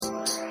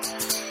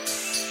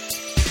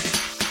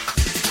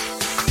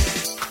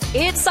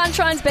It's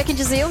Sunshine's Beck and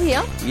Jazeel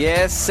here.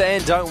 Yes,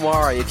 and don't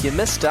worry, if you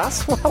missed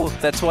us, well,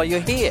 that's why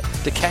you're here,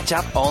 to catch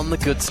up on the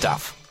good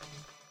stuff.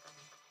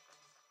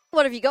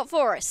 What have you got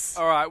for us?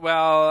 All right,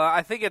 well,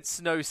 I think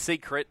it's no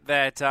secret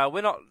that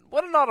we're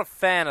not a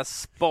fan of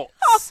sports.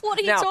 Oh, what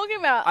are you Now, talking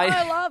about?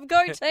 I love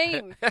Go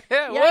Team. Yay,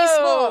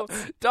 Whoa,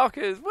 sports.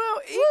 Dockers,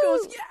 well,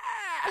 Eagles,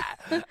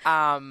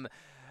 yeah.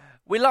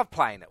 We love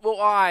playing it. Well,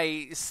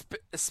 I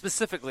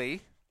specifically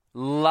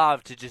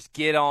love to just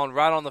get on,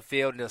 run on the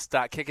field and just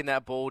start kicking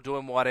that ball,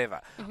 doing whatever.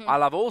 Mm-hmm. I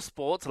love all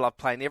sports. I love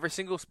playing every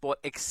single sport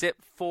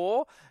except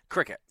for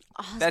cricket.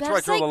 That's where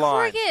I draw the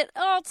line. Cricket.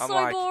 Oh, it's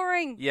so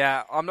boring.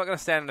 Yeah, I'm not going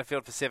to stand in the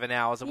field for 7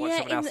 hours and watch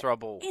someone else throw a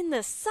ball. In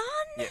the sun?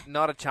 Yeah,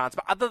 not a chance.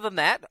 But other than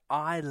that,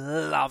 I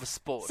love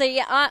sport. So,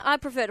 yeah, I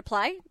prefer to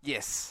play.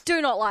 Yes. Do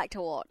not like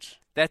to watch.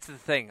 That's the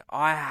thing.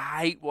 I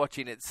hate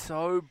watching. It's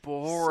so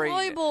boring.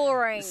 So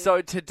boring.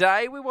 So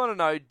today we want to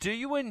know, do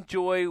you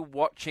enjoy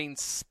watching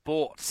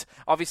sport?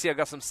 Obviously, I've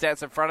got some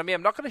stats in front of me.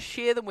 I'm not going to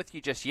share them with you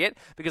just yet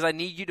because I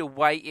need you to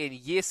weigh in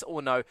yes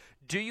or no.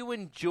 Do you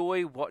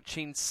enjoy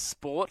watching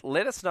sport?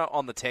 Let us know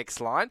on the text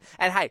line.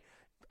 And hey,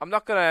 I'm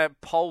not going to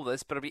poll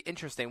this, but it'll be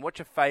interesting. What's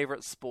your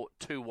favourite sport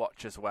to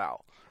watch as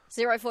well?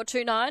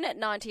 0429 at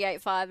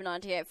 98.5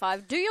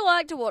 98.5. Do you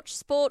like to watch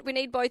sport? We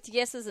need both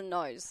yeses and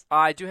nos.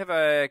 I do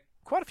have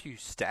quite a few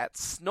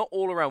stats, not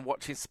all around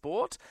watching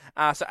sport.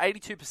 So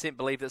 82%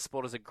 believe that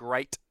sport is a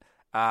great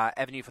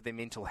avenue for their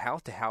mental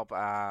health to help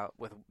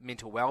with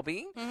mental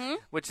well-being,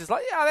 which is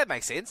like, yeah, that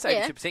makes sense.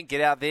 82%, get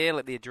out there,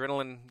 let the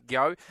adrenaline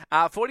go.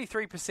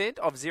 43%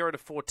 of 0 to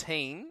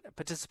 14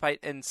 participate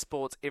in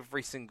sports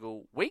every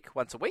single week,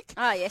 once a week.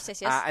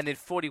 Yes. And then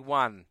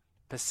 41%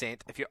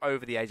 if you're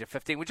over the age of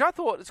 15, which I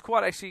thought is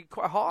quite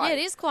high. Yeah, it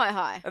is quite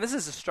high. And this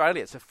is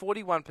Australia, so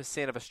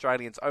 41% of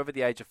Australians over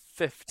the age of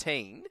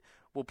 15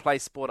 will play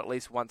sport at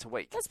least once a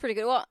week. That's pretty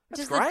good. What?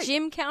 Does the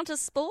gym count as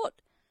sport?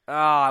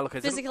 Look,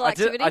 physical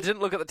activity? I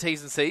didn't look at the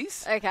T's and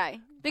C's. Okay.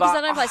 Because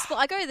I don't play sport.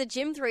 I go to the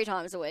gym 3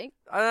 times a week.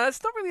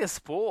 It's not really a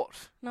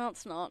sport. No,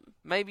 it's not.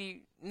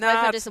 Maybe, if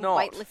I do it's some not.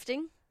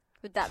 weightlifting,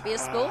 would that be a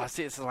sport?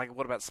 See, it's like,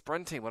 what about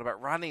sprinting? What about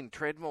running,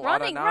 treadmill?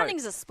 Running, I don't know.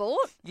 running's a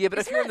sport. Yeah, but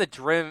if you're in the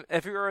gym,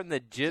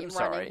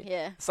 running,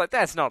 yeah. it's like,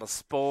 that's not a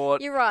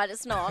sport. You're right,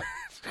 it's not.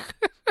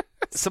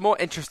 Some more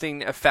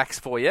interesting facts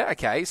for you.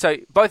 Okay, so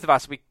both of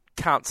us, we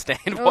can't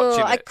stand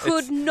watching it. I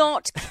could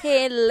not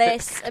care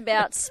less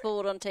about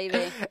sport on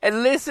TV.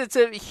 Unless it's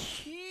a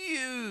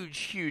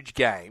huge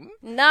game.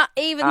 Not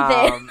even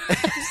then.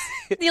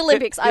 The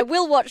Olympics. I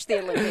will watch the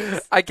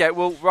Olympics. Okay,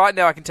 well, right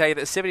now I can tell you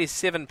that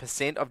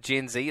 77% of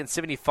Gen Z and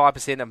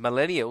 75% of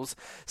millennials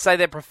say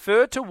they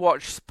prefer to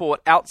watch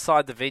sport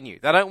outside the venue.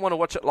 They don't want to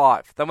watch it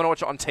live. They want to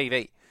watch it on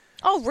TV.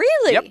 Oh,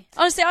 really? Yep.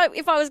 Honestly,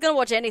 if I was going to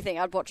watch anything,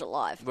 I'd watch it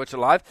live. Watch it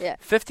live? Yeah.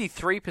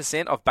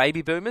 53% of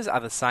baby boomers are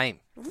the same.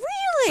 Really?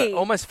 So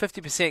almost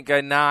 50% go,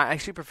 nah, I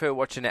actually prefer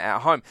watching it at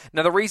home.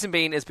 Now, the reason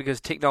being is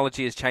because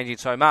technology is changing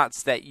so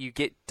much that you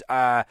get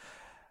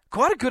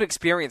quite a good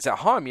experience at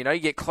home. You know, you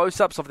get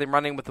close-ups of them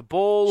running with the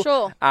ball.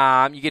 Sure.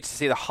 You get to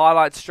see the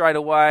highlights straight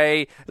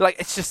away. Like,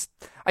 it's just,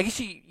 I guess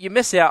you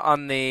miss out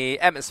on the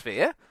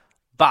atmosphere,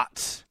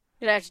 but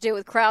You don't have to deal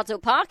with crowds or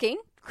parking.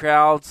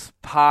 Crowds,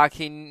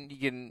 parking, you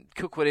can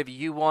cook whatever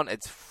you want.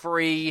 It's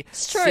free.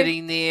 It's true.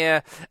 Sitting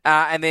there.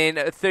 And then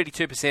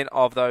 32%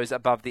 of those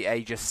above the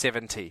age of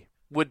 70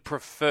 would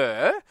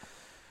prefer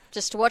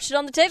just to watch it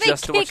on the TV.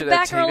 Just to watch Kick it at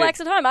back and TV. relax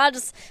at home.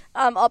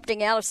 I'm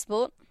opting out of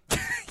sport.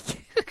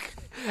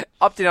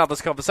 Opting out of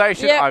this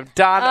conversation. Yep. I'm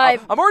done.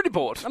 I'm already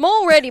bored. I'm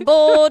already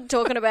bored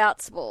talking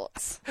about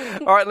sports.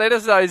 All right, let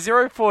us know.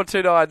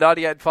 0429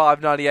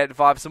 98.5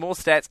 98.5. Some more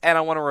stats, and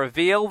I want to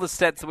reveal the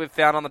stats that we've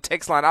found on the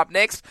text line up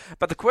next.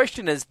 But the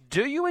question is,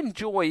 do you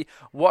enjoy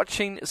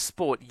watching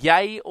sport?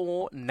 Yay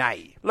or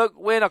nay? Look,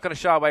 we're not going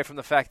to shy away from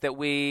the fact that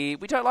we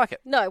don't like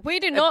it. No, we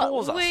do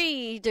not.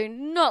 We do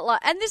not like,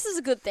 and this is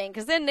a good thing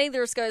because then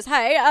neither of us goes,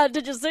 "Hey,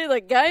 did you see the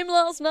game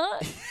last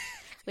night?"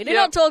 We do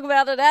not talk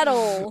about it at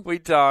all. We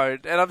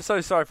don't. And I'm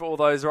so sorry for all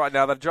those right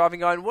now that are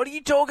driving going, what are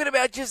you talking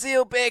about,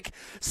 Jazeel Beck?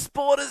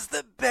 Sport is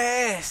the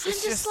best. I'm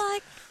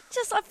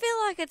just I feel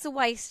like it's a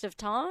waste of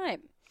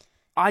time.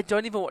 I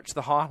don't even watch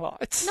the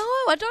highlights. No,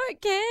 I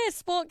don't care.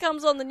 Sport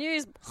comes on the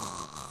news.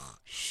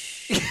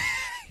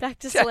 Back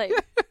to sleep.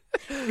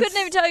 Couldn't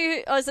even tell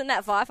you I was in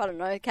that Fife. I don't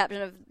know,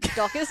 captain of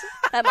Dockers.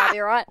 That might be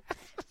right.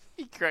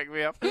 You crack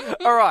me up.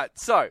 All right,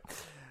 so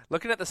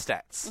looking at the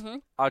stats,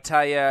 I'll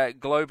tell you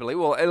globally,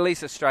 well, at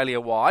least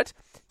Australia-wide,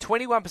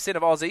 21%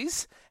 of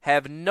Aussies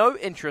have no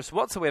interest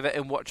whatsoever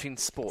in watching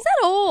sport. Is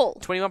that all?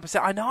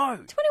 21%, I know.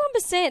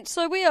 21%,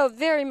 so we are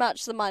very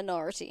much the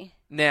minority.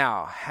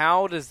 Now,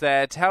 how does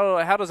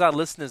our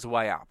listeners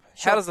weigh up?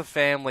 Sure. How does the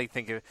family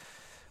think of it?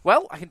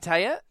 Well, I can tell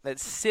you that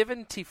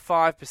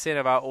 75%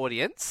 of our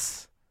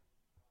audience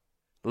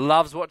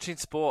loves watching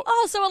sport.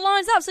 Oh, so it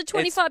lines up. So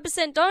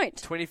 25% don't.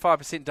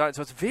 25% don't.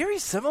 So it's very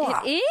similar.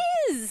 It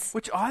is.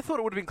 Which I thought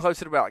it would have been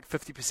closer to about like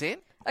 50%.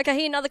 Okay,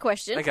 here another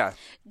question. Okay.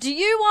 Do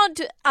you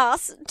want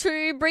us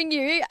to bring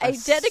you a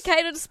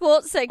dedicated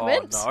sports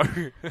segment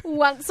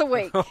once a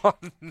week? Oh,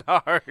 no.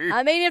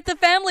 I mean, if the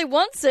family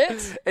wants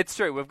it. It's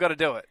true. We've got to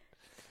do it.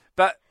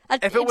 But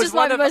if it just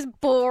might be the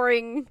most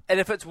boring. And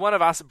if it's one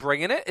of us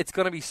bringing it, it's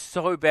going to be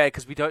so bad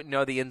because we don't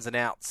know the ins and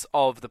outs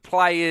of the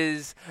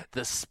players,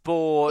 the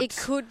sport. It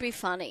could be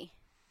funny.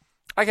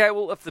 Okay,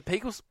 well, if the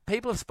people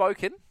have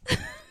spoken,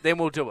 then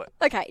we'll do it.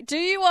 Okay, do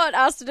you want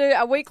us to do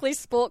a weekly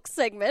sports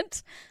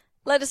segment?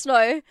 Let us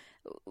know.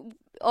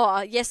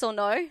 Oh, yes or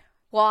no.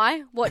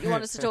 Why? What you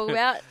want us to talk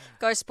about?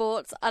 Go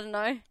sports. I don't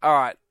know. All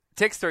right.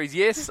 Text threes,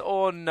 yes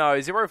or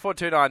no.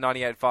 0429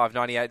 985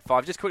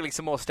 985. Just quickly,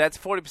 some more stats.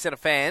 40% of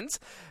fans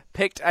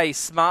picked a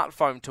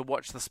smartphone to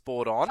watch the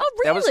sport on. Oh,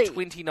 really? That was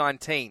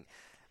 2019.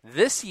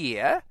 This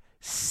year,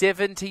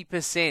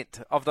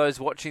 70% of those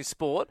watching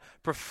sport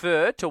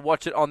prefer to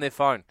watch it on their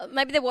phone.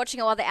 Maybe they're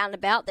watching it while they're out and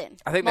about then.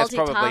 I think that's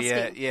probably,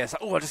 yeah. So,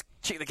 I'll just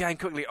check the game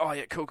quickly. Oh,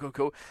 yeah,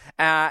 cool.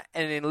 And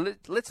then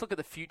let's look at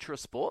the future of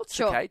sports.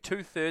 Sure. Okay,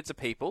 2/3 of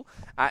people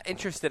are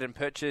interested in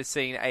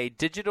purchasing a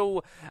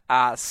digital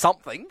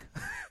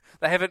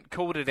They haven't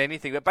called it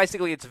anything, but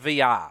basically it's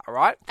VR, all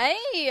right?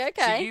 Hey,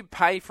 okay. So you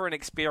pay for an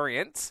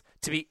experience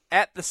to be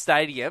at the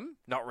stadium,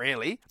 not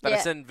really, but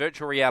it's in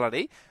virtual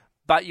reality.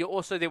 But you're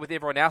also there with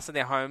everyone else in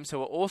their homes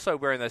who are also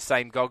wearing those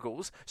same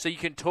goggles, so you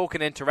can talk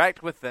and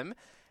interact with them,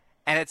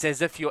 and it's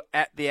as if you're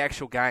at the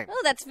actual game.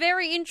 Oh, that's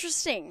very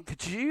interesting.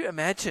 Could you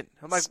imagine?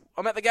 I'm like,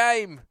 I'm at the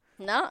game.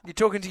 No. You're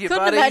talking to your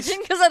Couldn't buddies.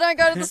 imagine because I don't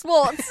go to the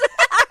sports.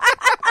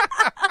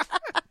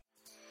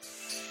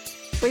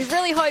 We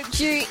really hoped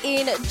you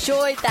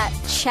enjoyed that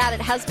chat.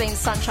 It has been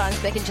Sunshine's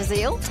Beck and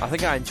Jazeel. I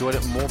think I enjoyed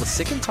it more the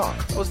second time.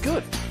 It was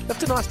good.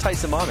 Left a nice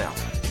taste in my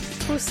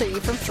mouth. We'll see you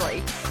from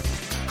 3.